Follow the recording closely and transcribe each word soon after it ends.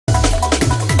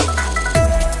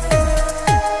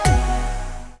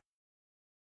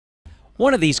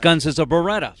One of these guns is a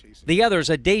Beretta. The other is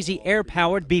a Daisy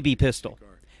air-powered BB pistol.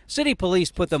 City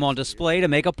police put them on display to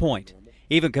make a point.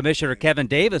 Even Commissioner Kevin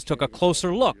Davis took a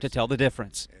closer look to tell the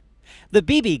difference. The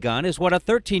BB gun is what a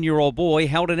 13-year-old boy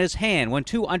held in his hand when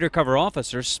two undercover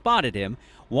officers spotted him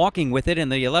walking with it in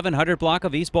the 1100 block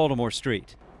of East Baltimore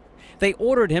Street. They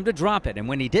ordered him to drop it, and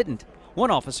when he didn't, one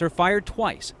officer fired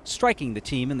twice, striking the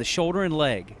team in the shoulder and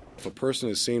leg. If a person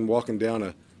is seen walking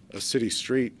down a city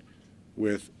street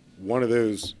with one of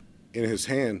those in his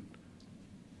hand,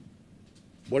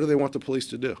 what do they want the police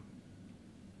to do?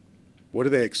 What do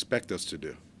they expect us to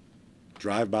do?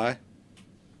 Drive by?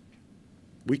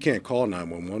 We can't call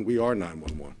 911. We are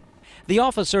 911. The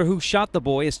officer who shot the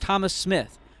boy is Thomas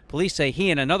Smith. Police say he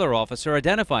and another officer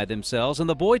identified themselves, and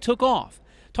the boy took off,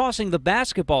 tossing the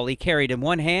basketball he carried in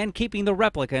one hand, keeping the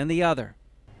replica in the other.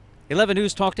 11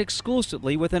 News talked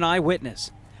exclusively with an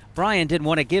eyewitness. Brian didn't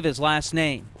want to give his last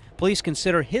name. Police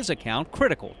consider his account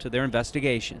critical to their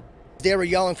investigation. They were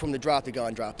yelling for him to drop the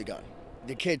gun, drop the gun.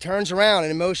 The kid turns around in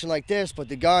a motion like this, but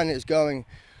the gun is going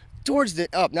towards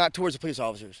not towards the police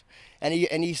officers. And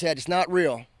he said, "It's not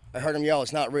real." I heard him yell,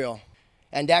 "It's not real."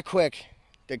 And that quick,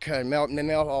 the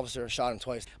male officer shot him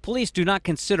twice. Police do not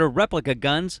consider replica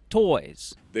guns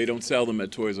toys. They don't sell them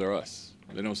at Toys R Us.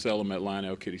 They don't sell them at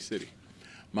Lionel Kitty City.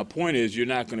 My point is, you're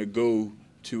not going to go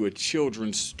to a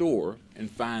children's store and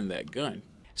find that gun.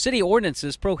 City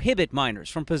ordinances prohibit minors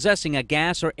from possessing a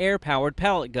gas or air-powered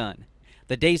pellet gun.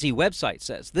 The Daisy website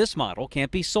says this model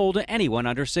can't be sold to anyone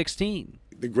under 16.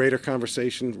 The greater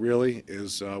conversation really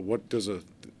is what is a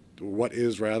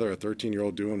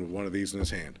 13-year-old doing with one of these in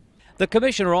his hand? The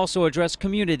commissioner also addressed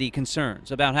community concerns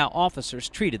about how officers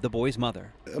treated the boy's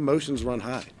mother. Emotions run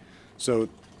high. So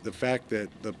the fact that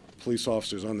the police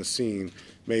officers on the scene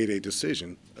made a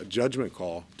decision, a judgment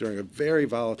call during a very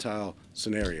volatile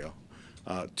scenario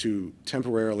to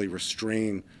temporarily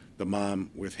restrain the mom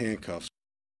with handcuffs.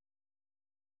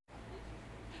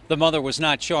 The mother was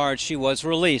not charged. She was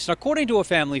released. According to a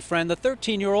family friend, the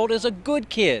 13-year-old is a good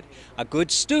kid, a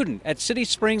good student at City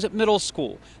Springs Middle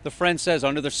School. The friend says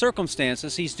under the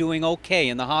circumstances, he's doing okay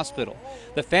in the hospital.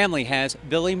 The family has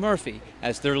Billy Murphy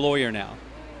as their lawyer now.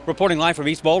 Reporting live from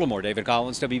East Baltimore, David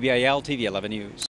Collins, WBAL-TV 11 News.